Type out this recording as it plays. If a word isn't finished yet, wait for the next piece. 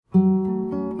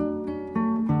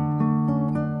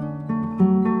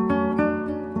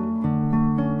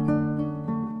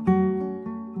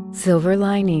Silver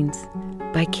Linings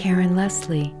by Karen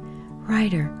Leslie,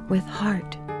 writer with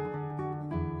heart.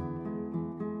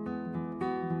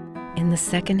 In the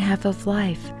second half of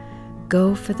life,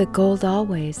 go for the gold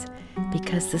always,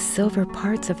 because the silver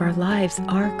parts of our lives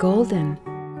are golden.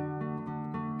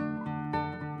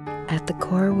 At the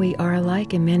core, we are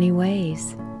alike in many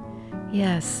ways.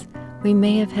 Yes, we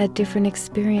may have had different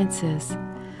experiences,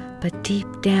 but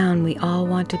deep down we all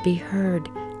want to be heard,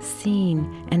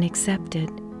 seen, and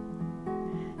accepted.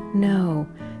 No,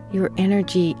 your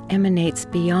energy emanates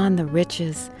beyond the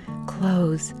riches,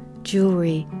 clothes,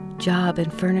 jewelry, job,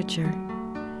 and furniture.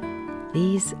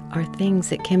 These are things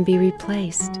that can be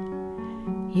replaced.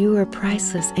 You are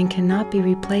priceless and cannot be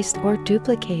replaced or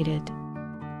duplicated.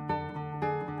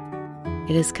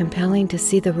 It is compelling to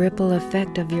see the ripple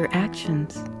effect of your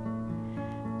actions.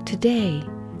 Today,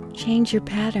 change your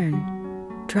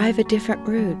pattern. Drive a different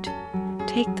route.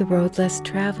 Take the road less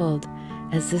traveled,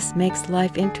 as this makes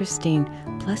life interesting,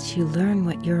 plus you learn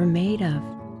what you're made of.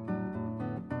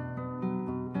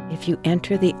 If you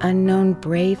enter the unknown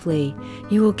bravely,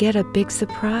 you will get a big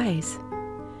surprise.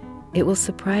 It will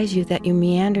surprise you that you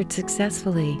meandered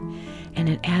successfully, and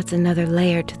it adds another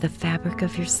layer to the fabric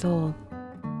of your soul.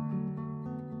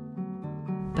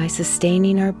 By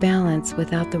sustaining our balance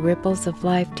without the ripples of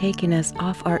life taking us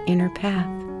off our inner path,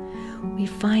 we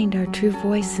find our true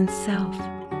voice and self.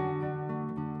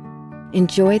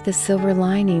 Enjoy the silver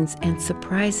linings and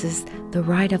surprises the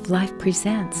ride of life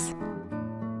presents.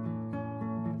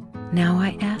 Now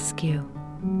I ask you,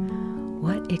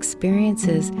 what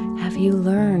experiences have you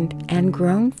learned and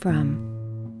grown from?